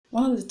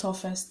One of the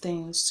toughest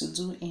things to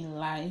do in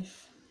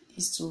life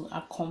is to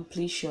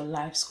accomplish your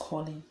life's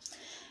calling.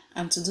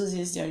 And to do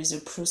this, there is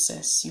a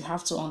process you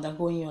have to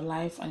undergo in your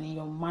life and in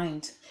your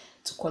mind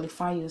to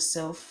qualify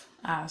yourself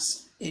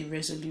as a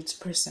resolute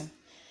person.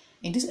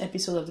 In this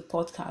episode of the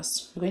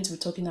podcast, we're going to be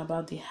talking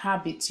about the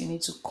habits you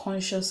need to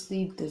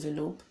consciously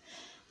develop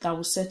that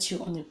will set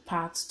you on a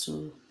path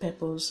to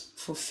purpose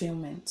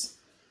fulfillment.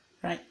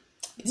 Right?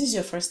 If this is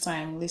your first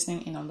time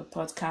listening in on the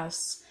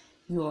podcast,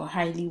 you are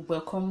highly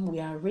welcome. We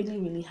are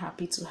really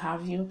happy to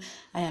have you.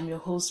 I am your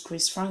host,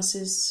 Grace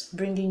Francis,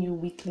 bringing you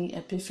weekly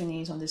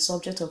epiphanies on the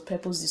subject of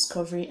purpose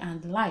discovery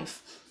and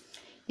life.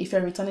 If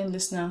you're a returning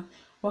listener,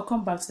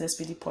 welcome back to the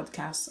SPD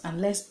podcast,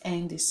 and let's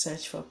end the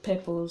search for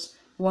purpose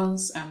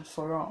once and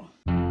for all.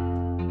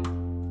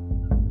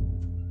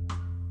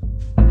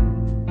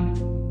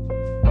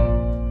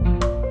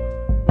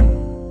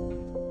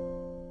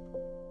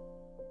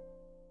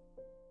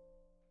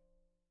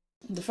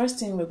 The first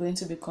thing we're going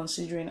to be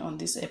considering on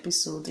this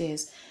episode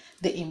is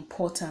the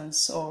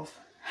importance of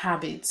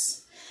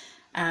habits.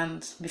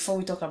 And before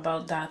we talk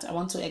about that, I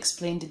want to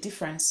explain the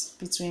difference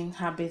between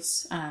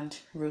habits and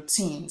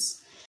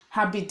routines.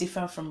 Habits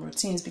differ from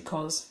routines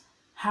because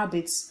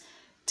habits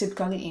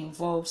typically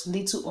involves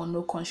little or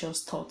no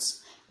conscious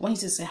thoughts. When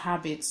it is a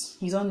habit,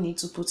 you don't need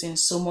to put in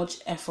so much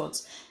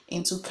effort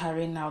into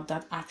carrying out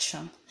that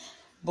action.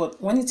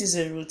 But when it is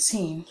a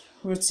routine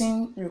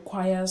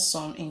requires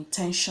some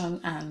intention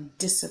and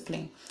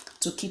discipline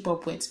to keep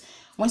up with.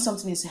 When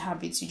something is a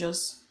habit, you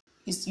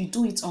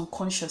do it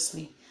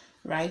unconsciously,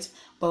 right?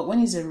 But when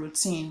it's a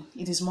routine,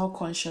 it is more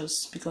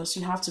conscious because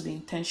you have to be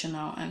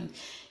intentional and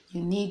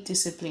you need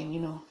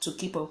discipline, to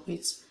keep up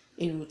with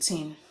a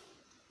routine.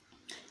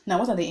 Now,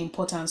 what are the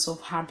importance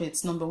of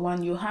habits? Number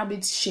one, your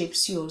habit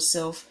shapes your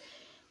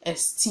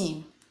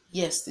self-esteem.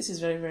 Yes, this is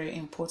very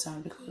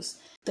important because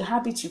the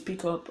habit you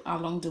pick up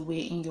along the way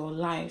in your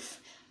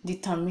life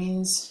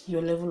determines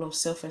your level of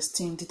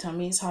self-esteem,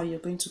 determines how you're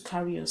going to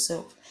carry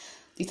yourself,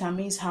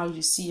 determines how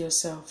you see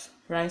yourself,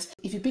 right?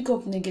 If you pick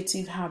up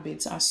negative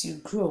habits as you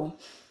grow,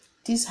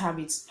 these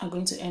habits are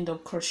going to end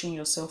up crushing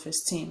your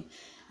self-esteem.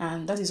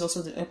 And that is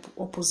also the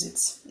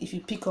opposite. If you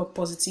pick up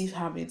positive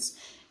habits,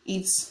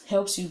 it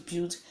helps you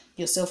build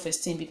your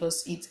self-esteem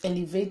because it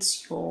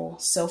elevates your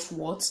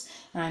self-worth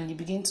and you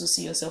begin to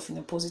see yourself in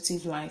a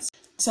positive light.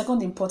 The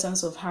second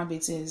importance of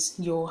habits is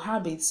your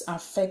habits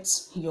affect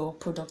your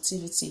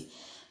productivity.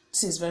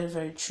 This is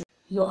very true.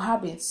 Your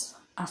habits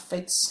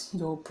affect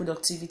your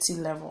productivity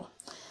level.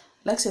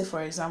 Let's say,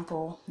 for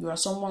example, you are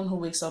someone who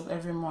wakes up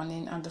every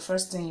morning and the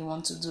first thing you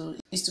want to do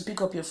is to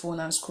pick up your phone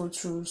and scroll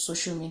through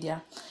social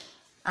media.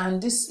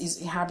 And this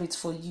is a habit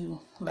for you.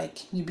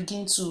 Like you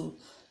begin to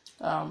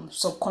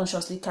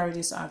subconsciously carry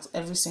this out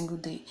every single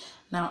day.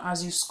 Now,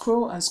 as you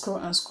scroll,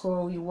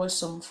 you watch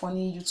some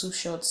funny YouTube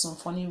shorts, some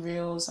funny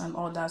reels and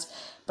all that.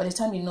 By the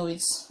time you know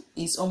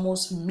it's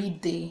almost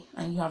midday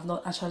and you have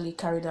not actually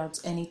carried out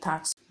any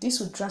tasks. This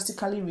would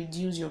drastically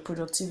reduce your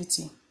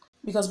productivity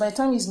because by the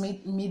time it's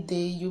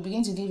midday, you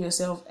begin to give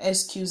yourself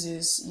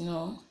excuses.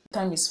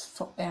 Time is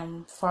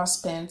far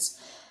spent.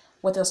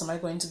 What else am I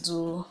going to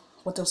do?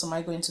 What else am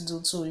I going to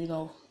do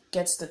to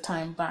gets the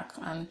time back?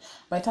 And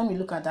by the time you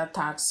look at that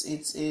task,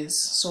 it is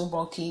so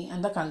bulky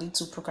and that can lead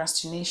to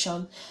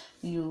procrastination.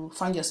 You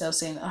find yourself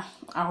saying,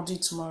 I'll do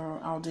it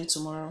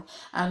tomorrow.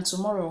 And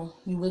tomorrow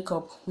you wake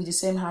up with the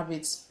same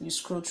habits. You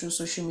scroll through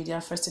social media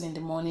first thing in the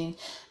morning.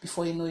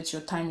 Before you know it,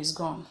 your time is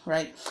gone,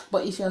 right?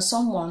 But if you're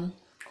someone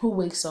who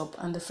wakes up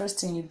and the first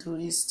thing you do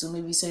is to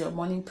maybe say your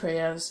morning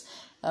prayers,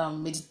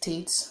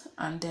 meditate,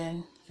 and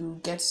then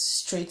you get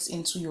straight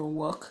into your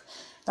work,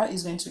 that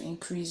is going to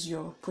increase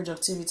your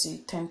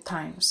productivity 10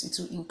 times.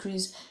 It will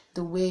increase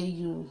the way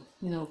you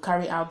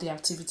carry out the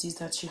activities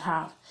that you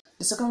have.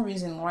 The second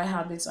reason why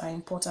habits are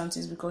important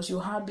is because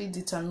your habit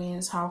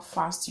determines how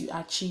fast you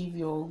achieve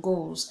your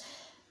goals.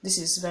 This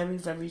is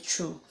very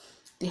true.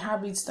 The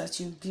habits that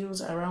you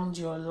build around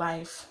your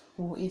life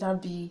will either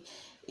be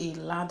a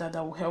ladder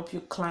that will help you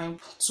climb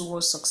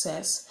towards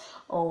success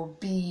or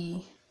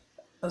be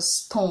a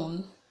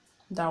stone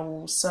that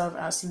will serve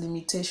as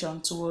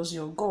limitation towards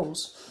your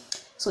goals.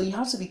 So you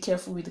have to be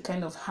careful with the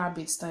kind of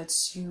habits that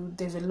you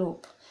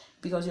develop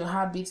because your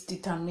habit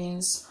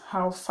determines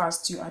how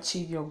fast you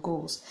achieve your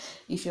goals.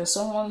 If you're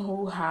someone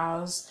who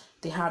has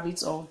the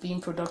habit of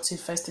being productive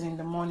first thing in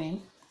the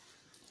morning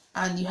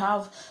and you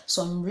have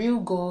some real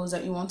goals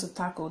that you want to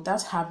tackle,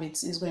 that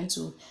habit is going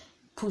to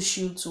push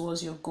you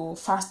towards your goal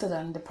faster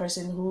than the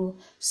person who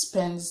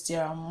spends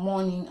their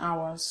morning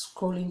hours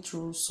scrolling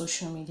through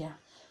social media,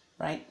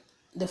 right?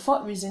 The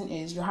fourth reason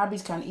is your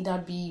habit can either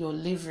be your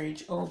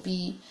leverage or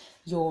be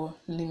your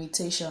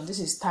limitation. This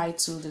is tied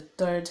to the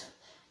third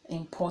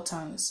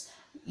importance.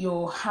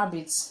 Your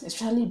habits,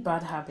 especially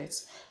bad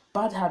habits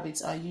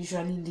are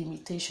usually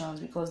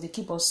limitations because they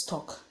keep us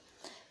stuck.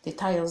 They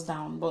tie us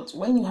down. But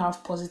when you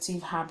have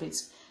positive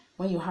habits,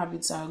 when your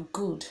habits are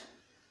good,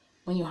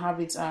 when your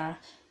habits are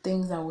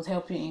things that would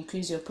help you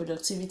increase your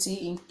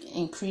productivity,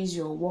 increase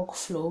your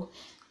workflow,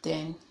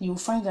 then you'll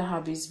find that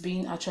habits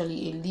being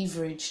actually a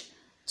leverage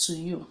to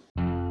you.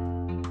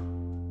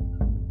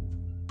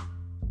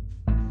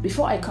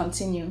 Before I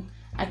continue,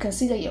 I can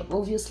see that you're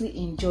obviously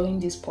enjoying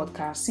this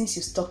podcast since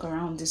you stuck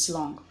around this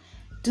long.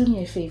 Do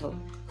me a favor,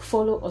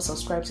 follow or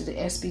subscribe to the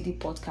SPD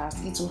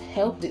podcast. It will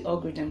help the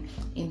algorithm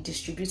in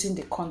distributing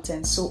the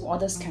content so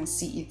others can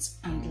see it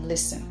and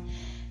listen.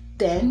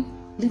 Then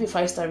leave a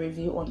 5-star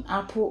review on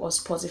Apple or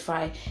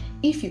Spotify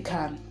if you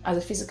can, as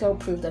a physical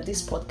proof that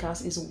this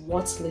podcast is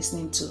worth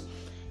listening to.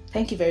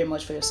 Thank you very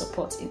much for your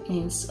support. It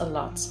means a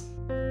lot.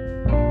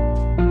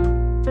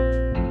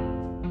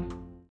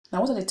 Now,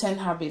 what are the 10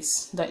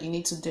 habits that you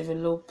need to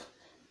develop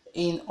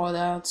in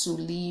order to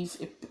live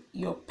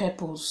your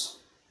purpose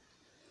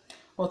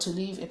or to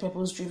live a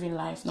purpose-driven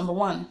life? Number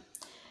 1,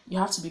 you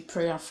have to be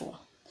prayerful.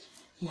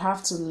 You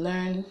have to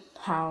learn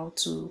how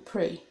to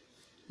pray.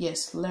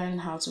 Yes, learn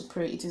how to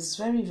pray. It is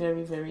very,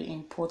 very, very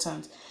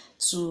important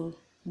to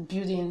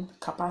building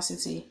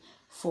capacity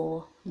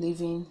for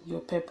living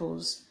your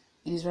purpose.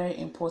 It is very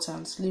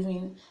important.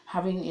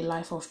 Having a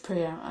life of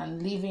prayer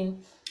and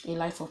living a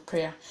life of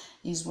prayer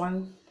is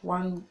one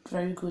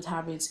very good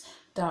habit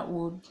that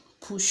would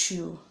push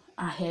you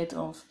ahead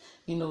of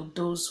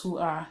those who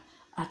are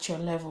at your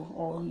level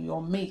or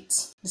your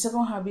mates. The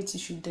second habit you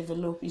should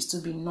develop is to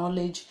be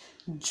knowledge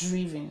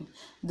driven.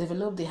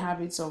 Develop the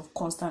habits of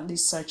constantly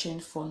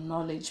searching for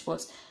knowledge,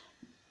 but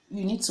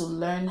you need to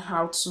learn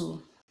how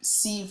to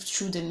sieve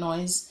through the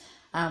noise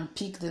and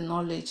pick the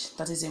knowledge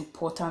that is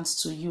important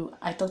to you.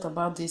 I talked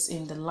about this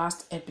in the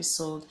last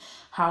episode,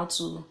 how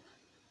to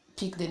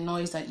pick the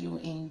noise that you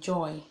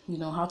enjoy,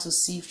 how to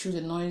sieve through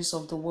the noise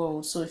of the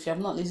world. So if you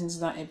have not listened to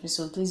that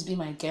episode, please be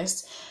my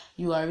guest.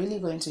 You are really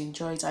going to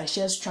enjoy it. I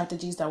share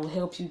strategies that will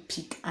help you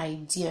pick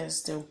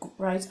ideas, the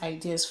right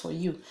ideas for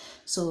you.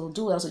 So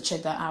do also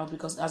check that out,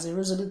 because as a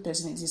resolute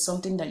person, it is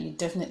something that you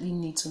definitely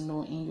need to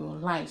know in your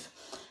life.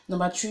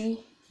 Number 3,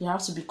 you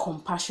have to be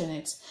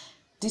compassionate.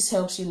 This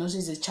helps you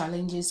notice the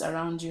challenges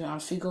around you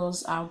and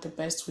figures out the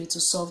best way to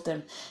solve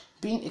them.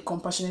 Being a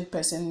compassionate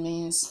person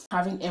means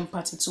having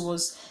empathy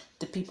towards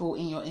the people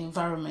in your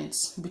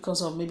environment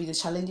because of maybe the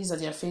challenges that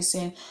they are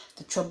facing,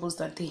 the troubles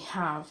that they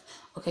have.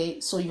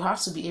 Okay, so you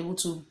have to be able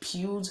to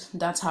build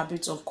that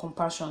habit of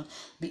compassion,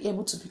 be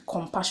able to be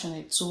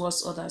compassionate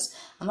towards others.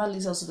 And that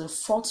leads us to the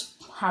 4th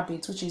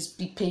habit, which is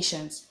be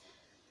patient.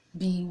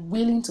 Be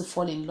willing to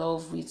fall in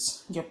love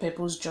with your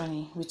purpose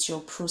journey, with your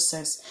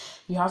process.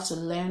 You have to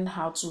learn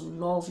how to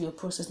love your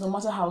process, no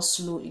matter how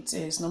slow it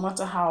is, no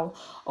matter how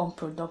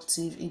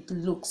unproductive it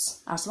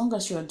looks. As long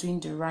as you are doing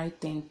the right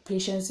thing,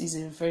 patience is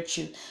a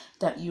virtue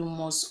that you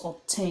must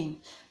obtain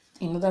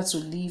in order to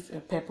live a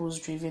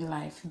purpose-driven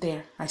life.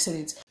 There, I said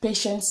it.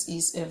 Patience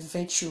is a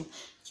virtue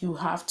you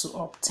have to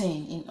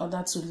obtain in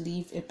order to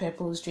live a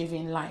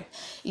purpose-driven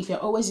life. If you're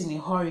always in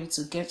a hurry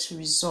to get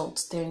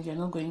results, then you're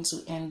not going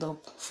to end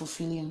up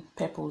fulfilling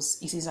purpose.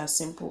 It is as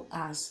simple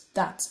as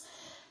that.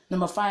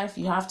 Number 5,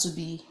 you have to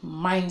be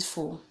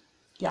mindful.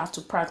 You have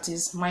to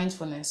practice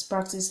mindfulness,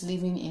 practice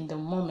living in the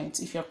moment.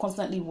 If you're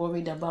constantly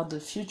worried about the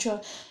future,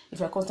 if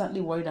you're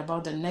constantly worried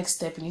about the next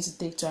step you need to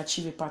take to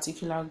achieve a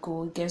particular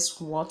goal, guess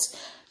what?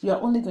 You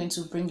are only going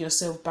to bring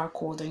yourself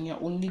backward, and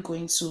you're only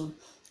going to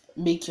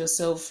make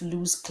yourself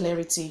lose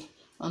clarity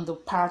on the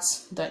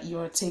path that you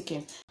are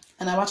taking.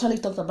 And I've actually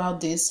talked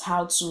about this,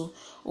 how to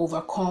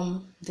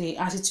overcome the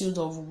attitude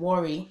of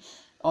worry,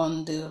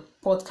 on the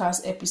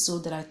podcast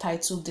episode that I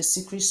titled The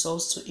Secret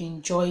Sauce to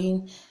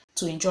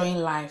Enjoying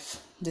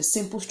Life, the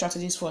simple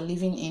strategies for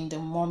living in the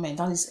moment.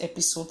 That is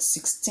episode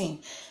 16.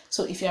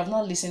 So if you have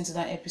not listened to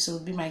that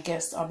episode, be my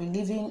guest. I'll be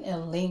leaving a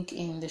link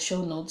in the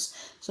show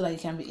notes so that you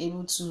can be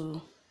able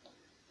to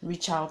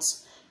reach out,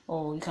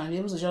 or you can be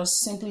able to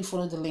just simply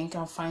follow the link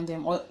and find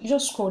them, or you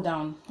just scroll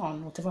down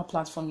on whatever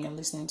platform you're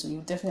listening to.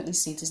 You definitely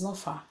see it. It's not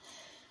far.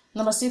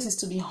 Number 6 is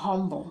to be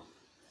humble.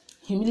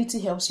 Humility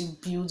helps you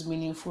build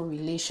meaningful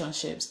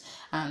relationships,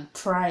 and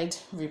pride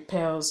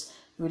repels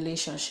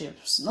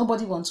relationships.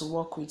 Nobody wants to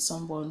work with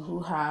someone who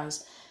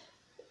has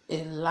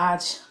a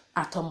large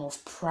atom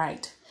of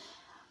pride.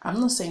 I'm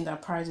not saying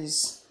that pride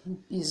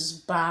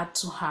is bad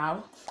to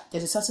have.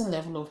 There's a certain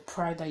level of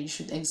pride that you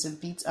should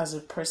exhibit as a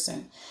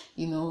person.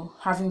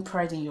 Having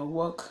pride in your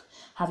work,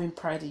 having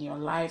pride in your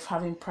life,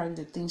 having pride in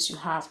the things you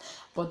have.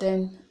 But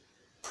then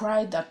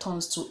pride that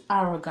turns to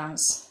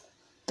arrogance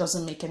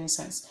doesn't make any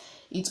sense.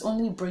 It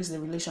only breaks the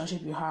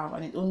relationship you have,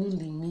 and it only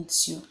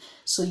limits you.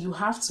 So you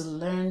have to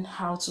learn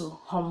how to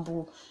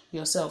humble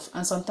yourself.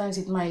 And sometimes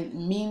it might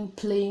mean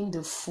playing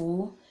the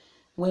fool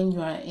when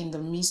you are in the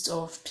midst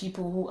of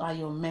people who are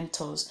your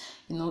mentors.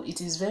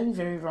 It is very,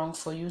 very wrong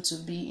for you to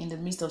be in the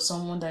midst of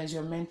someone that is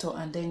your mentor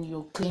and then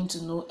you claim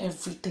to know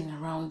everything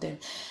around them.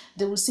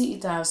 They will see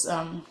it as,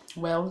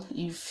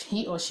 if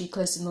he or she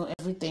claims to know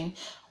everything,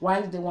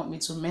 why do they want me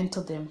to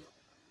mentor them?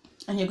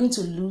 And you're going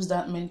to lose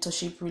that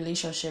mentorship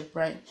relationship,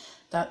 right?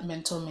 That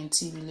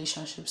mentor-mentee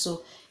relationship.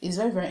 So it's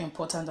very, very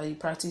important that you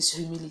practice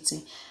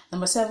humility.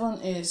 Number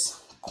 7 is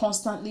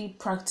constantly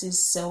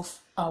practice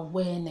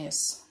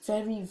awareness.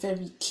 Very,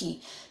 very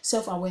key.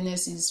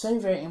 Self-awareness is very,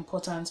 very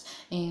important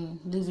in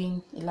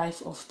living a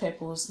life of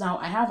purpose. Now,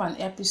 I have an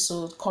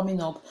episode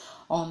coming up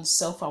on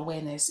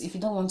self-awareness. If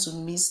you don't want to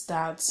miss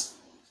that,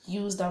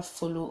 use that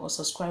follow or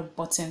subscribe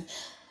button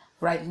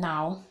right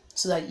now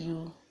so that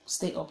you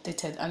stay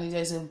updated. And if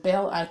there's a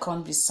bell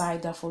icon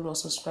beside that follow or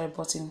subscribe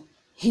button,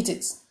 hit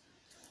it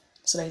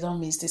so that you don't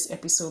miss this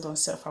episode on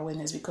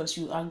self-awareness, because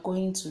you are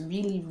going to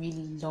really,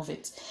 really love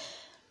it.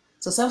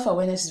 So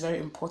self-awareness is very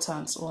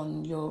important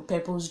on your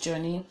purpose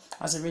journey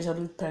as a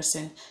resolute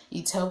person.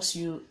 It helps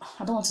you.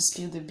 I don't want to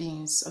spill the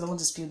beans.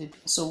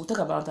 So we'll talk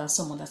about that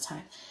some other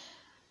time.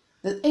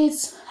 The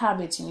 8th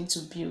habit you need to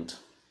build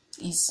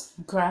is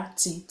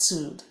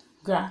gratitude.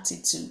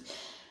 Gratitude.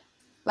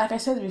 Like I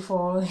said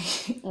before,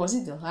 was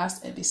it the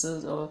last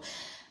episode or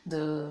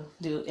the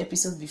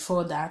episode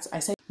before that? I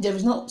said there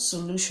is no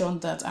solution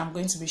that I'm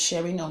going to be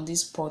sharing on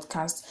this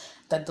podcast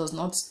that does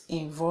not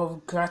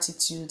involve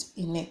gratitude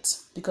in it.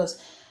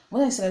 Because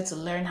when I started to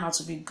learn how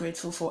to be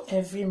grateful for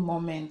every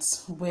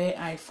moment where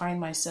I find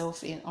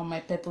myself on my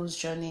purpose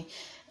journey,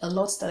 a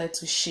lot started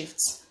to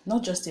shift,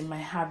 not just in my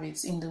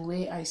habits, in the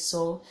way I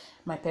saw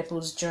my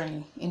purpose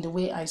journey, in the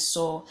way I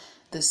saw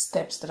the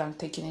steps that I'm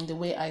taking, in the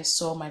way I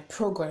saw my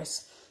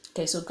progress.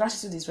 Okay, so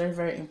gratitude is very,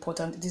 very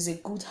important. It is a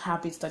good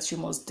habit that you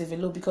must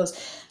develop,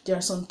 because there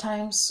are some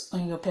times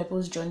on your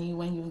purpose journey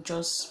when you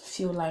just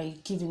feel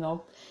like giving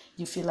up,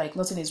 you feel like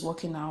nothing is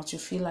working out, you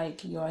feel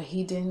like you are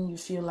hidden, you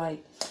feel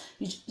like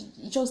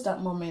just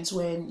that moment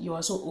when you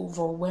are so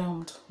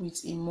overwhelmed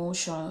with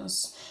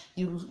emotions,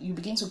 you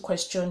begin to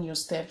question your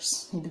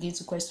steps, you begin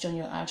to question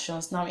your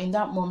actions. Now, in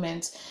that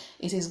moment,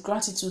 it is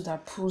gratitude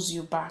that pulls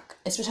you back,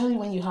 especially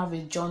when you have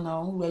a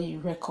journal where you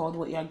record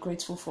what you are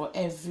grateful for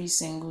every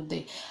single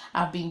day.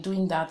 I've been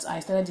doing that. I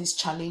started this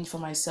challenge for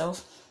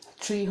myself,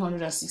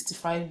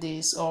 365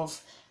 days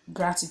of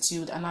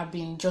gratitude, and I've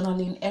been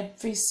journaling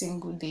every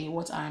single day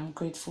what I'm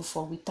grateful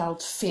for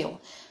without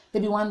fail.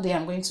 Maybe one day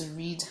I'm going to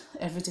read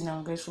everything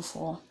I'm grateful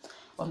for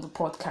on the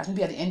podcast,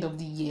 maybe at the end of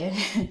the year,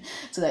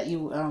 so that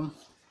you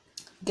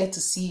get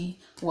to see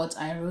what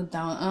I wrote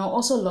down. And I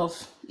also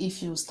love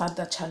if you start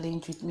that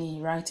challenge with me,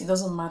 right? It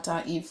doesn't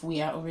matter if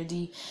we are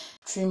already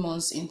 3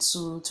 months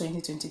into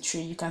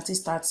 2023, you can still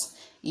start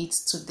it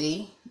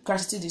today.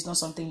 Gratitude is not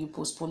something you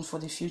postpone for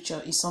the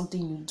future, it's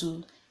something you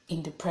do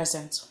in the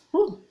present.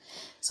 Woo!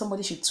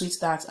 Somebody should tweet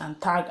that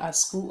and tag at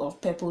School of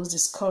Purpose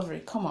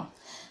Discovery. Come on.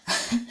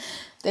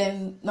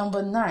 Then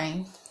number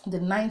 9, the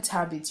 9th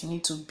habit you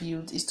need to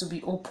build is to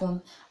be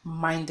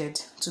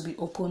open-minded.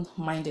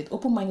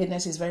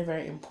 Open-mindedness is very,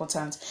 very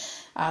important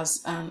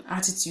as an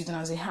attitude and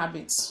as a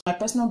habit. My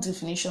personal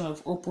definition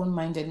of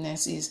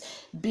open-mindedness is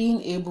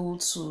being able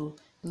to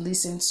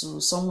listen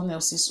to someone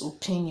else's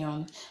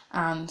opinion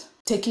and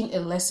taking a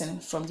lesson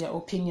from their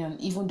opinion,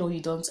 even though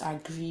you don't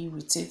agree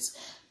with it.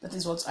 That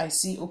is what I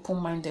see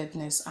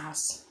open-mindedness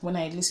as. When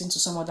I listen to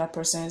some other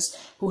persons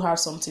who have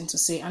something to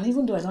say, and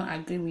even though I don't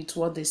agree with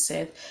what they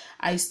said,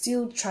 I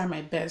still try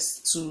my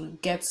best to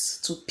get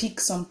to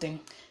pick something,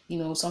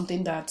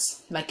 something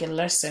that's like a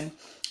lesson,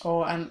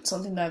 or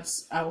something that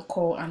I'll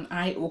call an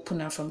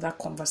eye-opener from that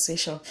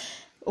conversation.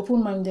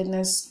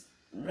 Open-mindedness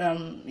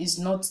is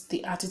not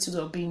the attitude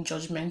of being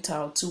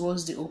judgmental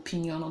towards the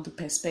opinion or the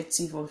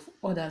perspective of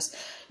others.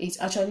 It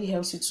actually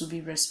helps you to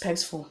be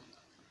respectful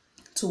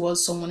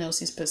towards someone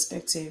else's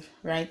perspective,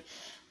 right?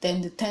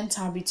 Then the 10th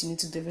habit you need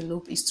to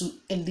develop is to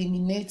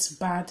eliminate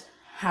bad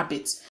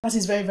habits. That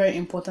is very, very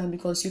important,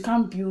 because you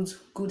can't build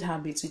good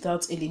habits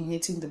without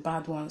eliminating the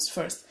bad ones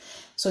first.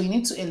 So you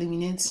need to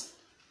eliminate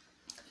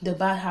the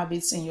bad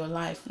habits in your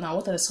life. Now,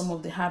 what are some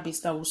of the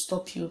habits that will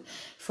stop you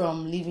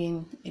from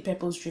living a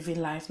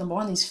purpose-driven life? Number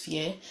 1 is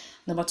fear.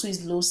 Number 2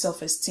 is low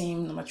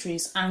self-esteem. Number 3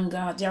 is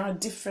anger. There are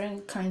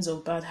different kinds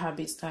of bad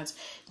habits that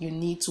you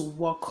need to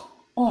work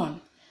on.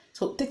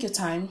 So take your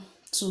time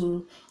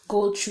to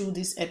go through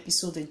this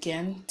episode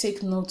again.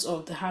 Take note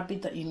of the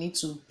habit that you need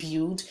to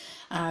build.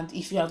 And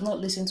if you have not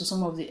listened to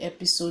some of the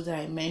episodes that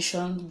I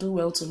mentioned, do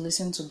well to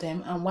listen to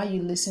them. And while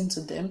you listen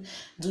to them,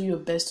 do your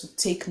best to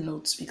take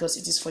notes, because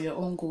it is for your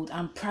own good,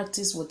 and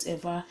practice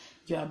whatever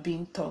you are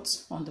being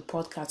taught on the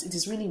podcast. It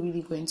is really,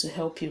 really going to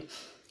help you.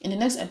 In the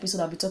next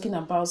episode, I'll be talking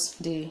about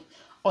the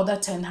other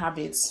 10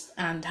 habits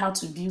and how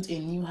to build a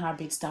new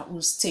habit that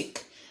will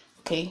stick.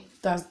 Okay,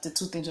 that's the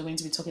 2 things we're going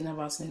to be talking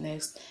about in the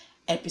next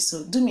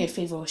episode. Do me a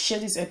favor, share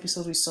this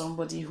episode with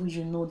somebody who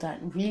you know that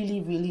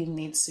really, really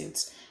needs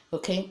it.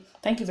 Okay,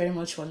 thank you very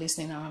much for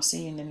listening, and I'll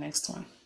see you in the next one.